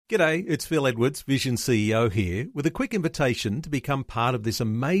G'day, it's Phil Edwards, Vision CEO here, with a quick invitation to become part of this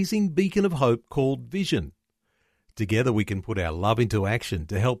amazing beacon of hope called Vision. Together we can put our love into action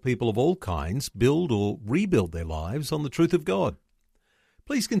to help people of all kinds build or rebuild their lives on the truth of God.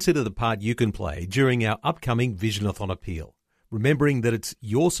 Please consider the part you can play during our upcoming Visionathon appeal, remembering that it's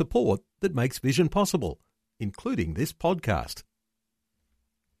your support that makes Vision possible, including this podcast.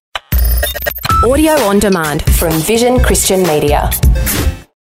 Audio on demand from Vision Christian Media.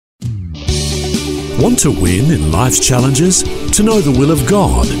 Want to win in life's challenges? To know the will of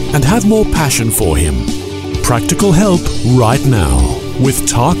God and have more passion for Him? Practical help right now with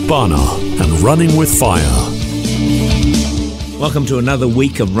Tak Bhana and Running with Fire. Welcome to another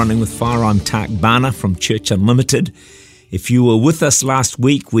week of Running with Fire. I'm Tak Bhana from Church Unlimited. If you were with us last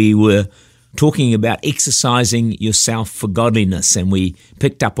week, we were talking about exercising yourself for godliness, and we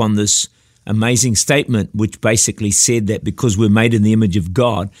picked up on this amazing statement which basically said that because we're made in the image of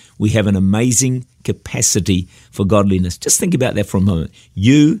God, we have an amazing capacity for godliness. Just think about that for a moment.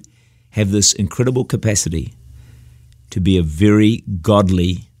 You have this incredible capacity to be a very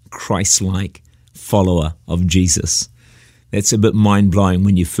godly, Christ-like follower of Jesus. That's a bit mind-blowing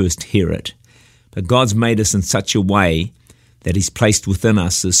when you first hear it. But God's made us in such a way that He's placed within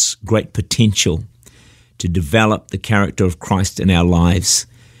us this great potential to develop the character of Christ in our lives,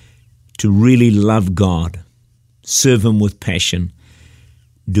 to really love God, serve Him with passion,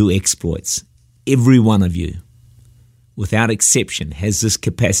 do exploits. Every one of you, without exception, has this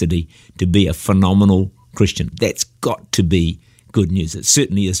capacity to be a phenomenal Christian. That's got to be good news. It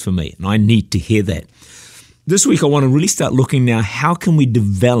certainly is for me, and I need to hear that. This week I want to really start looking now, how can we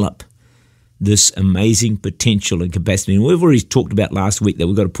develop this amazing potential and capacity? And we've already talked about last week that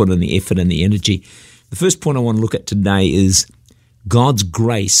we've got to put in the effort and the energy. The first point I want to look at today is God's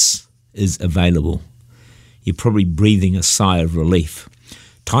grace is available. You're probably breathing a sigh of relief.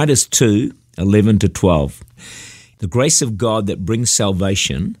 Titus 2:11-12. The grace of God that brings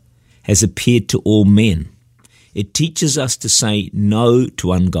salvation has appeared to all men. It teaches us to say no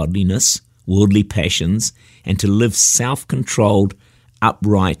to ungodliness, worldly passions, and to live self-controlled,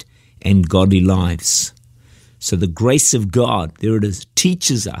 upright, and godly lives. So the grace of God, there it is,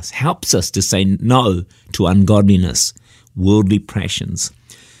 teaches us, helps us to say no to ungodliness, worldly passions.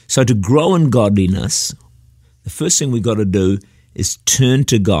 So to grow in godliness, the first thing we've got to do is turn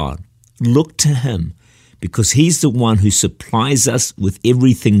to God. Look to Him, because He's the one who supplies us with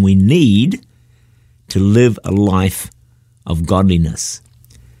everything we need to live a life of godliness.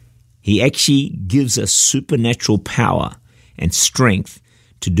 He actually gives us supernatural power and strength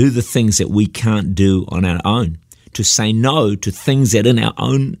to do the things that we can't do on our own, to say no to things that in our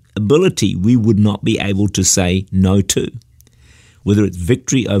own ability we would not be able to say no to. Whether it's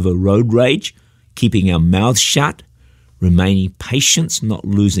victory over road rage, keeping our mouths shut, remaining patient, not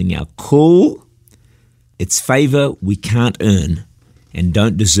losing our cool. It's favor we can't earn and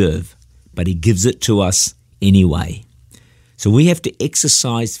don't deserve, but He gives it to us anyway. So we have to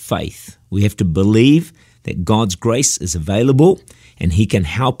exercise faith. We have to believe that God's grace is available and He can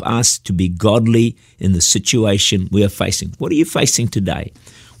help us to be godly in the situation we are facing. What are you facing today?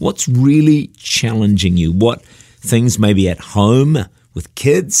 What's really challenging you? What things maybe at home with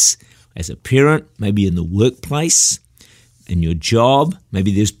kids, as a parent, maybe in the workplace, in your job,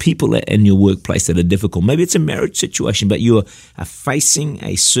 maybe there's people in your workplace that are difficult. Maybe it's a marriage situation, but you are facing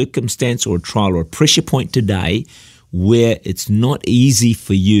a circumstance or a trial or a pressure point today where it's not easy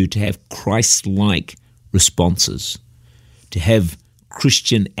for you to have Christ-like responses, to have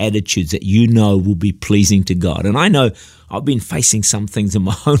Christian attitudes that you know will be pleasing to God. And I know I've been facing some things in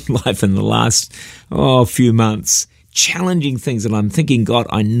my own life in the last few months, challenging things, and I'm thinking, God,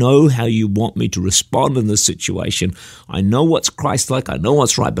 I know how you want me to respond in this situation. I know what's Christ-like, I know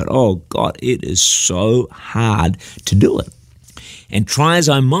what's right, but oh God, it is so hard to do it. And try as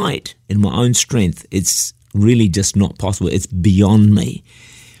I might in my own strength, it's really just not possible. It's beyond me.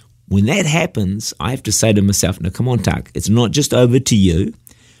 When that happens, I have to say to myself, now come on, Tak, it's not just over to you.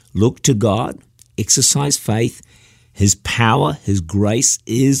 Look to God, exercise faith. His power, His grace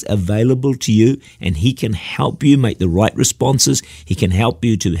is available to you, and He can help you make the right responses. He can help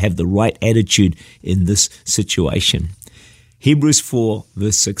you to have the right attitude in this situation. Hebrews 4,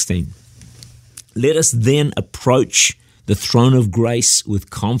 verse 16. Let us then approach the throne of grace with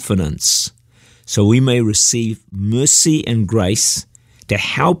confidence, so we may receive mercy and grace to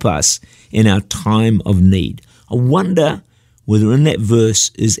help us in our time of need. I wonder whether in that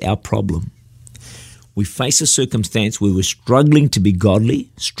verse is our problem. We face a circumstance where we're struggling to be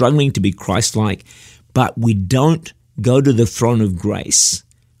godly, struggling to be Christ-like, but we don't go to the throne of grace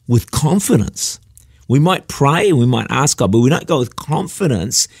with confidence. We might pray and we might ask God, but we don't go with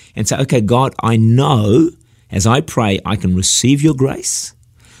confidence and say, okay, God, I know as I pray, I can receive your grace,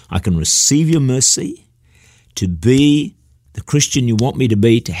 I can receive your mercy, to be the Christian you want me to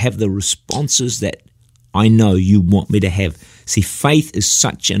be, to have the responses that I know you want me to have. See, faith is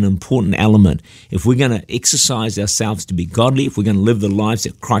such an important element. If we're going to exercise ourselves to be godly, if we're going to live the lives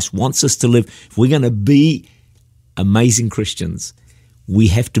that Christ wants us to live, if we're going to be amazing Christians, we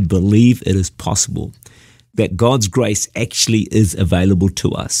have to believe it is possible, that God's grace actually is available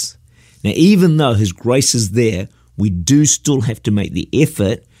to us. Now, even though His grace is there, we do still have to make the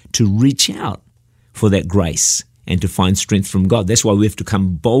effort to reach out for that grace and to find strength from God. That's why we have to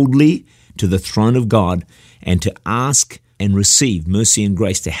come boldly to the throne of God and to ask and receive mercy and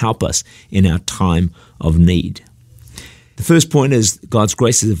grace to help us in our time of need. The first point is God's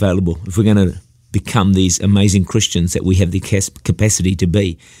grace is available if we're going to become these amazing Christians that we have the capacity to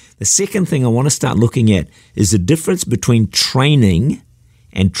be. The second thing I want to start looking at is the difference between training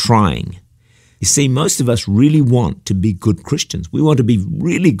and trying. You see, most of us really want to be good Christians. We want to be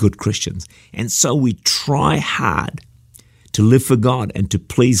really good Christians. And so we try hard to live for God and to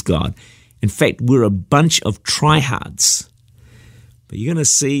please God. In fact, we're a bunch of tryhards. But you're going to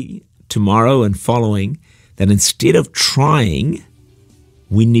see tomorrow and following that instead of trying,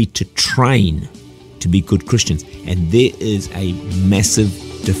 we need to train to be good Christians. And there is a massive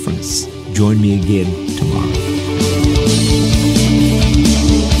difference. Join me again tomorrow.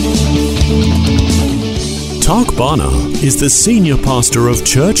 Tak Bana is the Senior Pastor of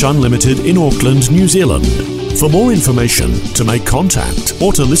Church Unlimited in Auckland, New Zealand. For more information, to make contact,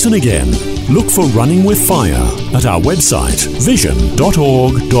 or to listen again, look for Running with Fire at our website,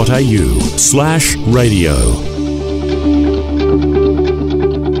 vision.org.au/radio.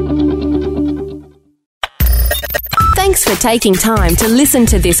 Thanks for taking time to listen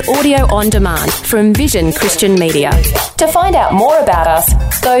to this audio on demand from Vision Christian Media. To find out more about us,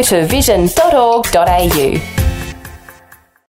 go to vision.org.au.